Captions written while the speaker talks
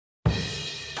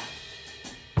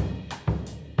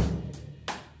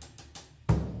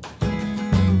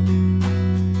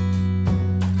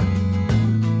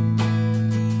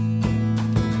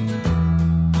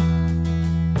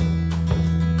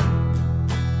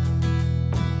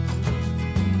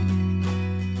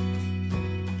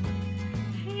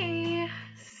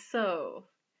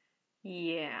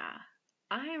Yeah.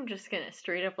 I am just gonna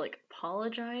straight up like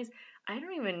apologize. I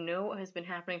don't even know what has been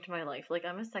happening to my life. Like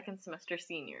I'm a second semester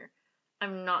senior.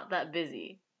 I'm not that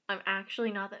busy. I'm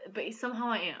actually not that, but somehow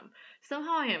I am.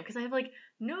 Somehow I am because I have like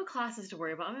no classes to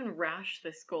worry about. I'm in rash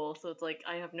this school, so it's like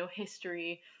I have no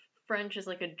history. French is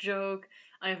like a joke.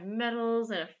 I have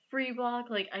medals and a free block.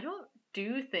 Like I don't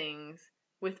do things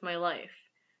with my life.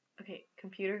 Okay,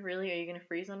 computer, really? Are you gonna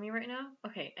freeze on me right now?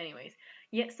 Okay, anyways.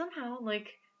 Yet somehow, like,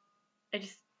 I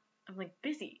just, I'm like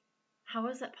busy. How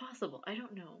is that possible? I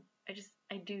don't know.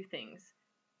 I do things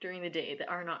during the day that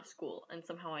are not school, and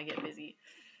somehow I get busy.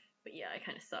 But yeah, I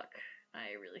kind of suck.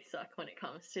 I really suck when it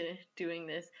comes to doing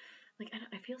this. Like,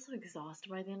 I feel so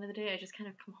exhausted by the end of the day. I just kind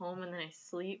of come home and then I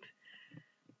sleep.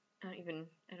 I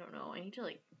don't know. I need to,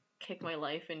 like, kick my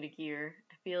life into gear.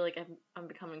 I feel like I'm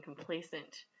becoming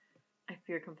complacent. I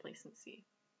fear complacency.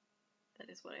 That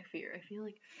is what I fear. I feel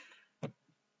like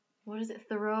what is it?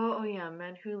 Thoreau? Oh yeah,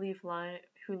 men who lead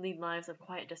lives of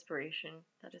quiet desperation.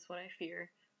 That is what I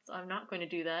fear. So I'm not going to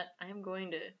do that. I am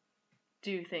going to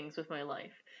do things with my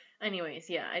life. Anyways,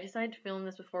 yeah, I decided to film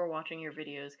this before watching your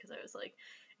videos because I was like,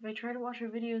 if I try to watch your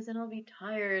videos, then I'll be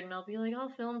tired and I'll be like, I'll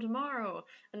film tomorrow,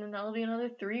 and then that'll be another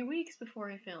 3 weeks before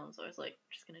I film. So I was like,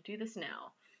 I'm just gonna do this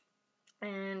now,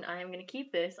 and I'm gonna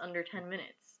keep this under 10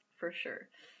 minutes for sure.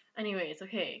 Anyways,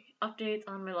 okay, updates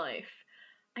on my life.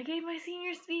 I gave my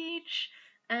senior speech,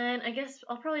 and I guess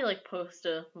I'll probably like post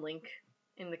a link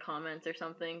in the comments or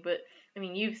something. But I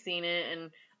mean, you've seen it,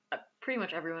 and pretty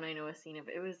much everyone I know has seen it.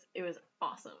 But it was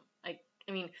awesome.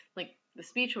 I mean, like the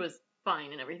speech was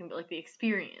fine and everything, but like the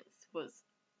experience was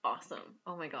awesome.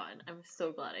 Oh my god, I'm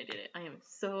so glad I did it. I am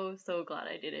so glad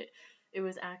I did it. It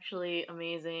was actually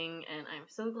amazing, and I'm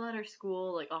so glad our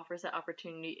school like offers that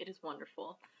opportunity. It is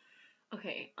wonderful.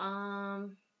 Okay,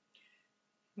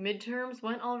 midterms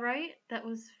went all right. That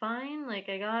was fine. Like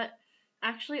I got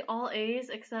actually all A's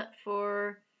except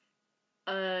for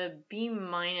a B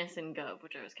minus in Gov,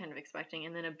 which I was kind of expecting,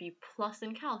 and then a B plus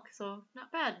in Calc, so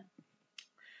not bad.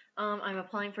 I'm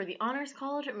applying for the Honors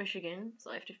College at Michigan, so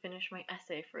I have to finish my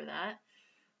essay for that.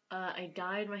 I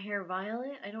dyed my hair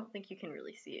violet. I don't think you can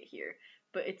really see it here,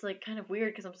 but it's like kind of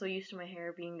weird because I'm so used to my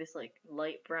hair being this like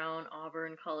light brown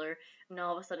auburn color, and now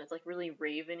all of a sudden it's like really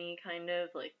raveny kind of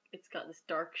like it's got this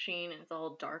dark sheen and it's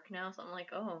all dark now. So I'm like,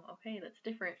 oh, okay, that's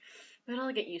different, but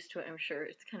I'll get used to it. I'm sure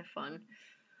it's kind of fun.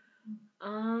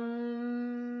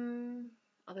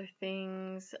 Other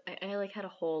things. I like had a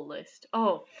whole list.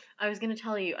 Oh, I was gonna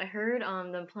tell you. I heard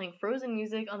them playing Frozen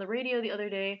music on the radio the other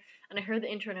day, and I heard the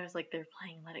intro and I was like, they're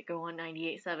playing Let It Go on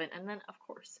 98.7, and then of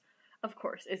course,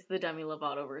 it's the Demi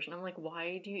Lovato version. I'm like,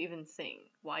 why do you even sing?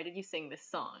 Why did you sing this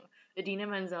song? Idina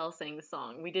Menzel sang the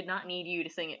song. We did not need you to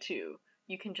sing it too.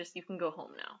 You can go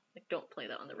home now. Like, don't play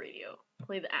that on the radio.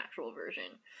 Play the actual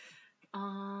version.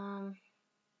 Um,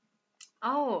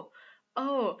 Oh,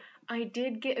 oh, I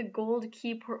did get a gold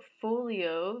key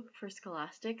portfolio for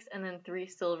Scholastics and then 3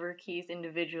 silver keys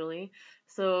individually.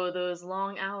 So those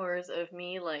long hours of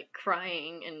me like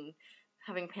crying and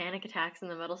having panic attacks in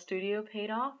the metal studio paid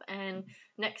off. And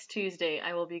next Tuesday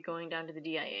I will be going down to the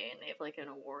DIA and they have like an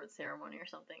award ceremony or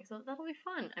something. So that'll be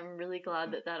fun. I'm really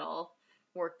glad that that all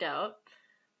worked out.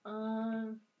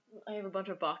 Um, I have a bunch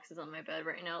of boxes on my bed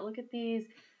right now. Look at these.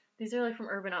 These are like from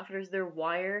Urban Outfitters. They're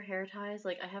wire hair ties.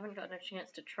 Like I haven't gotten a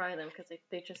chance to try them because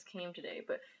they just came today.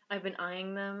 But I've been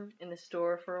eyeing them in the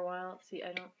store for a while. See,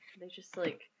 I don't. They just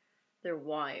like they're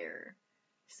wire.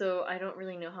 So I don't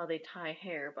really know how they tie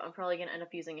hair. But I'm probably gonna end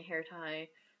up using a hair tie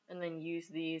and then use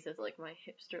these as like my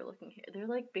hipster looking hair. They're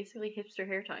like basically hipster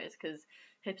hair ties because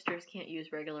hipsters can't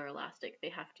use regular elastic. They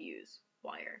have to use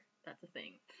wire. That's a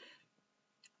thing.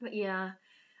 But yeah,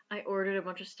 I ordered a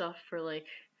bunch of stuff for like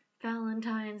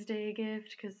Valentine's Day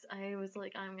gift because I was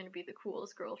like, I'm gonna be the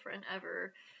coolest girlfriend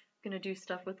ever. Gonna do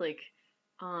stuff with like,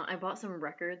 I bought some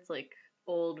records, like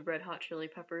old Red Hot Chili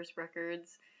Peppers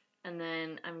records, and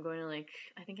then I'm going to like,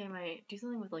 I think I might do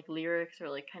something with like lyrics or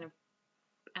like kind of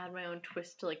add my own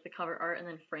twist to like the cover art and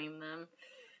then frame them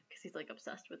because he's like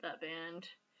obsessed with that band.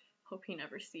 Hope he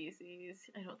never sees these.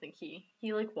 I don't think he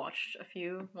like watched a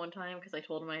few one time because I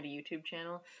told him I had a YouTube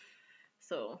channel.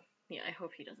 So yeah, I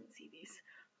hope he doesn't see these.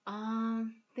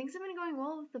 Things have been going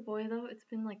well with the boy though. It's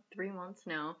been like 3 months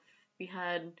now. We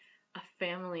had a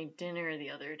family dinner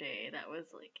the other day that was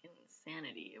like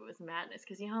insanity. It was madness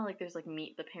because you know how like there's like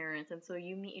meet the parents and so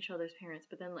you meet each other's parents,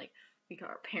 but then like we got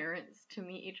our parents to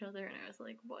meet each other and I was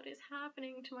like, what is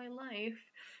happening to my life?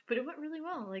 But it went really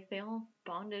well. Like they all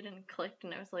bonded and clicked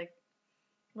and I was like,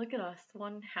 look at us,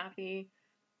 one happy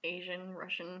Asian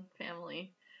Russian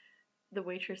family. the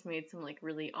waitress made some like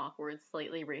really awkward,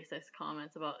 slightly racist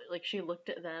comments about like she looked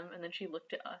at them and then she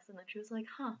looked at us and then she was like,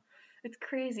 "Huh, it's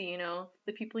crazy, you know,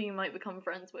 the people you might become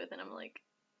friends with." And I'm like,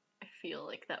 I feel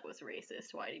like that was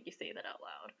racist. Why did you say that out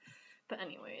loud? But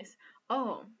anyways,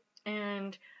 oh,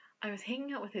 and I was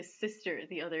hanging out with his sister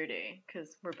the other day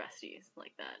because we're besties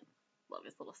like that. Love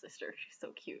his little sister. She's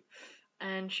so cute.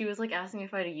 And she was like asking me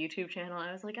if I had a YouTube channel.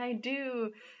 I was like, I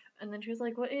do. And then she was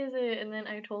like, what is it? And then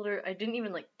I told her, I didn't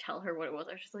even like tell her what it was.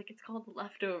 I was just like, it's called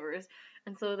Leftovers.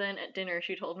 And so then at dinner,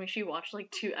 she told me she watched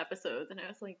like 2 episodes. And I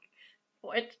was like,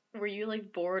 what? Were you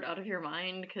like bored out of your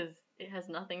mind? Because it has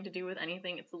nothing to do with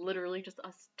anything. It's literally just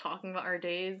us talking about our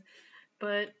days.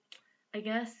 But I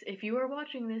guess if you are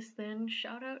watching this, then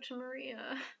shout out to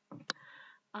Maria.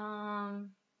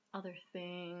 Other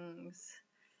things.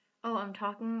 Oh, I'm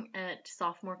talking at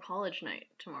sophomore college night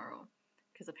tomorrow.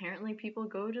 Because apparently people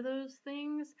go to those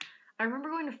things. I remember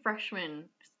going to freshman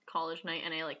college night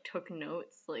and I like took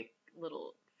notes, like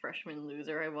little freshman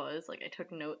loser I was. Like I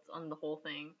took notes on the whole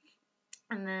thing.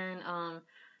 And then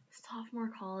sophomore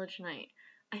college night.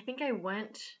 I think I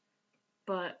went,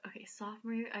 but okay,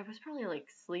 sophomore year I was probably like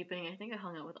sleeping. I think I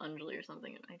hung out with Anjali or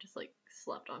something and I just like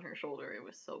slept on her shoulder. It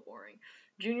was so boring.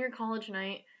 Junior college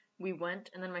night, we went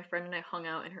and then my friend and I hung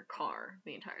out in her car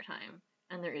the entire time.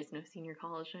 And there is no senior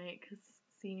college night because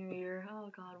senior year, oh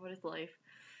god, what is life?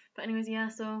 But anyways, yeah,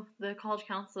 so the college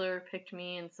counselor picked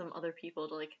me and some other people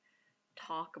to like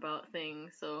talk about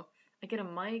things. So I get a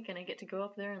mic and I get to go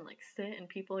up there and like sit and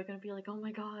people are gonna be like, oh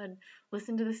my god,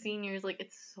 listen to the seniors. Like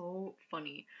it's so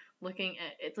funny looking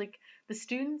at it's like the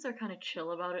students are kind of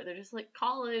chill about it. They're just like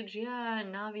college, yeah,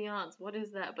 Naviance, what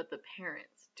is that? But the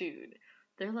parents, dude,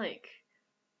 they're like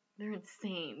they're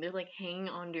insane. They're like hanging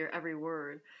on to your every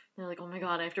word. They're like, oh my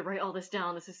god, I have to write all this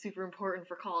down. This is super important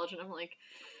for college. And I'm like,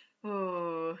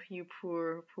 oh, you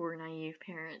poor, poor naive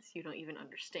parents. You don't even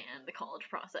understand the college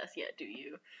process yet, do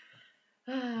you?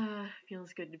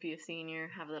 Feels good to be a senior.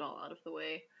 Have that all out of the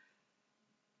way.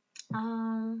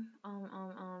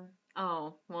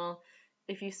 Oh, well,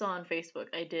 if you saw on Facebook,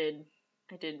 I did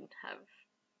have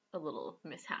a little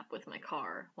mishap with my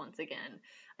car once again.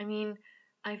 I mean,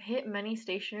 I've hit many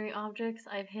stationary objects.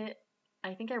 I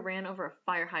think I ran over a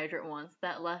fire hydrant once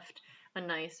that left a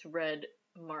nice red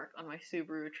mark on my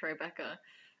Subaru Tribeca.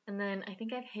 And then I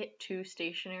think I've hit 2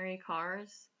 stationary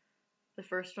cars. The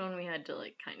first one we had to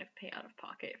like kind of pay out of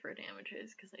pocket for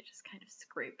damages because I just kind of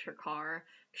scraped her car.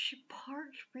 She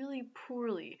parked really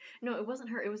poorly. No, it wasn't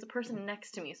her. It was the person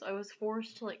next to me. So I was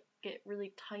forced to like get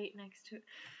really tight next to.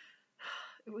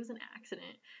 It was an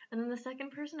accident. And then the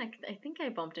second person, I think I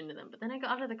bumped into them. But then I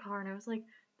got out of the car and I was like,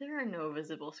 there are no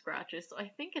visible scratches. So I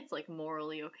think it's like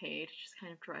morally okay to just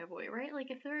kind of drive away, right?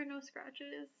 Like if there are no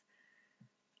scratches,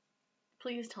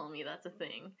 please tell me that's a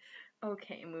thing.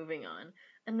 Okay, moving on.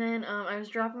 And then I was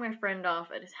dropping my friend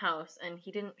off at his house, and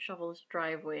he didn't shovel his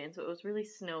driveway, and so it was really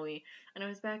snowy. And I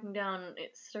was backing down, and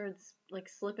it started like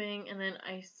slipping, and then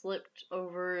I slipped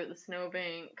over the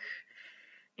snowbank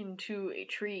into a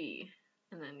tree,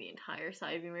 and then the entire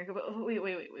side view mirror. But oh, wait!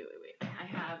 I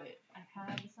have it. I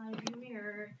have the side view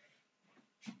mirror.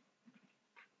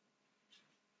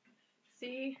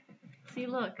 See,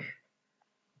 look.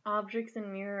 Objects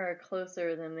in mirror are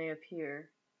closer than they appear.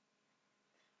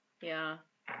 Yeah,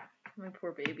 my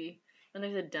poor baby. And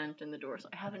there's a dent in the door, so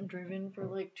I haven't driven for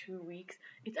like 2 weeks.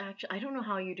 It's actually, I don't know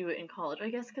how you do it in college. I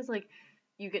guess because like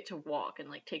you get to walk and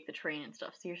like take the train and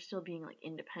stuff, so you're still being like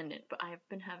independent. But I've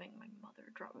been having my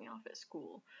mother drop me off at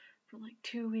school for like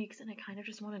 2 weeks, and I kind of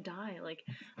just want to die. Like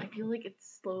I feel like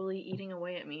it's slowly eating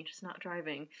away at me, just not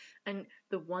driving. And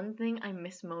the one thing I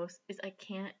miss most is I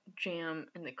can't jam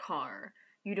in the car.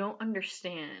 You don't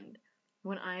understand.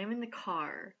 When I am in the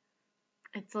car,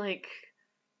 it's like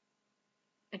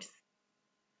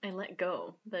I let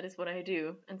go. That is what I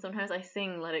do. And sometimes I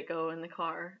sing Let It Go in the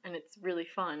car, and it's really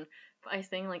fun. But I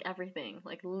sing like everything,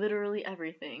 like literally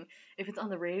everything. If it's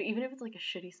on the radio, even if it's like a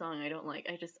shitty song I don't like,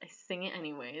 I sing it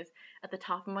anyways at the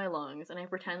top of my lungs, and I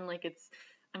pretend like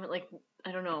I'm at like,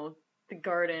 I don't know, the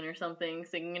garden or something,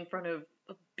 singing in front of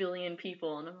a billion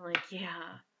people, and I'm like, yeah,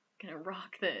 I'm gonna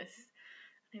rock this.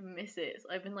 I miss it. So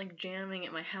I've been like jamming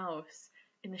at my house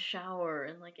in the shower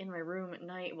and like in my room at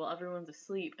night while everyone's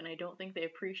asleep, and I don't think they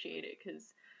appreciate it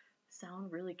because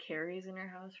sound really carries in our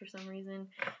house for some reason.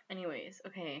 Anyways,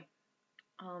 okay.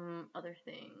 Other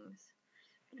things.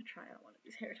 I'm gonna try out one of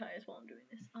these hair ties while I'm doing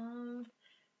this.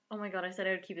 Oh my god, I said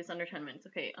I would keep this under 10 minutes.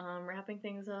 Okay, wrapping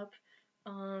things up.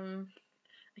 I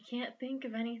can't think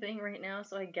of anything right now,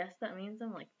 so I guess that means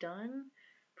I'm like done.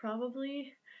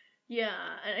 Probably.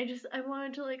 Yeah, and I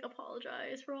wanted to like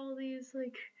apologize for all these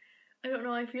like I don't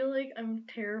know, I feel like I'm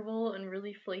terrible and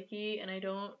really flaky and I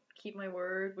don't keep my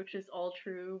word, which is all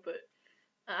true, but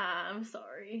I'm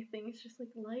sorry. Things just like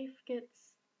life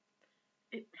gets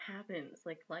it happens.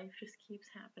 Like life just keeps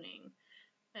happening.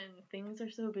 And things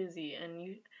are so busy and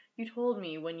you told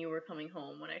me when you were coming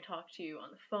home when I talked to you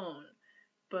on the phone,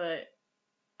 but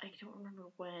I don't remember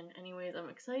when. Anyways, I'm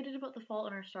excited about The Fault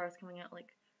in Our Stars coming out. Like,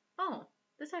 oh,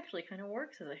 this actually kind of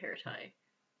works as a hair tie.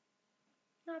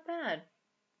 Not bad.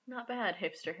 Not bad,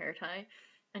 hipster hair tie.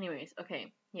 Anyways,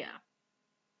 okay, yeah.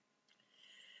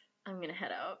 I'm gonna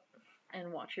head out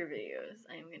and watch your videos.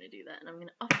 I am gonna do that and I'm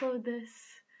gonna upload this.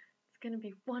 It's gonna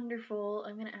be wonderful.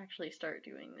 I'm gonna actually start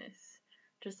doing this.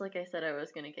 Just like I said I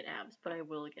was gonna get abs, but I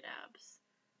will get abs.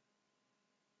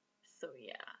 So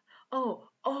yeah.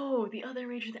 Oh, the other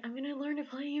major thing. I'm gonna learn to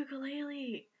play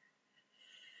ukulele.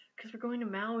 Because we're going to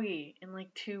Maui in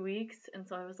like 2 weeks, and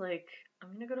so I was like,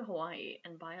 I'm gonna go to Hawaii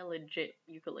and buy a legit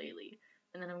ukulele,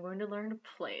 and then I'm going to learn to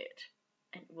play it,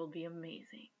 and it will be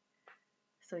amazing.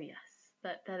 So yes,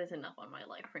 that is enough on my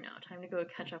life for now. Time to go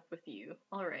catch up with you.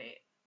 All right.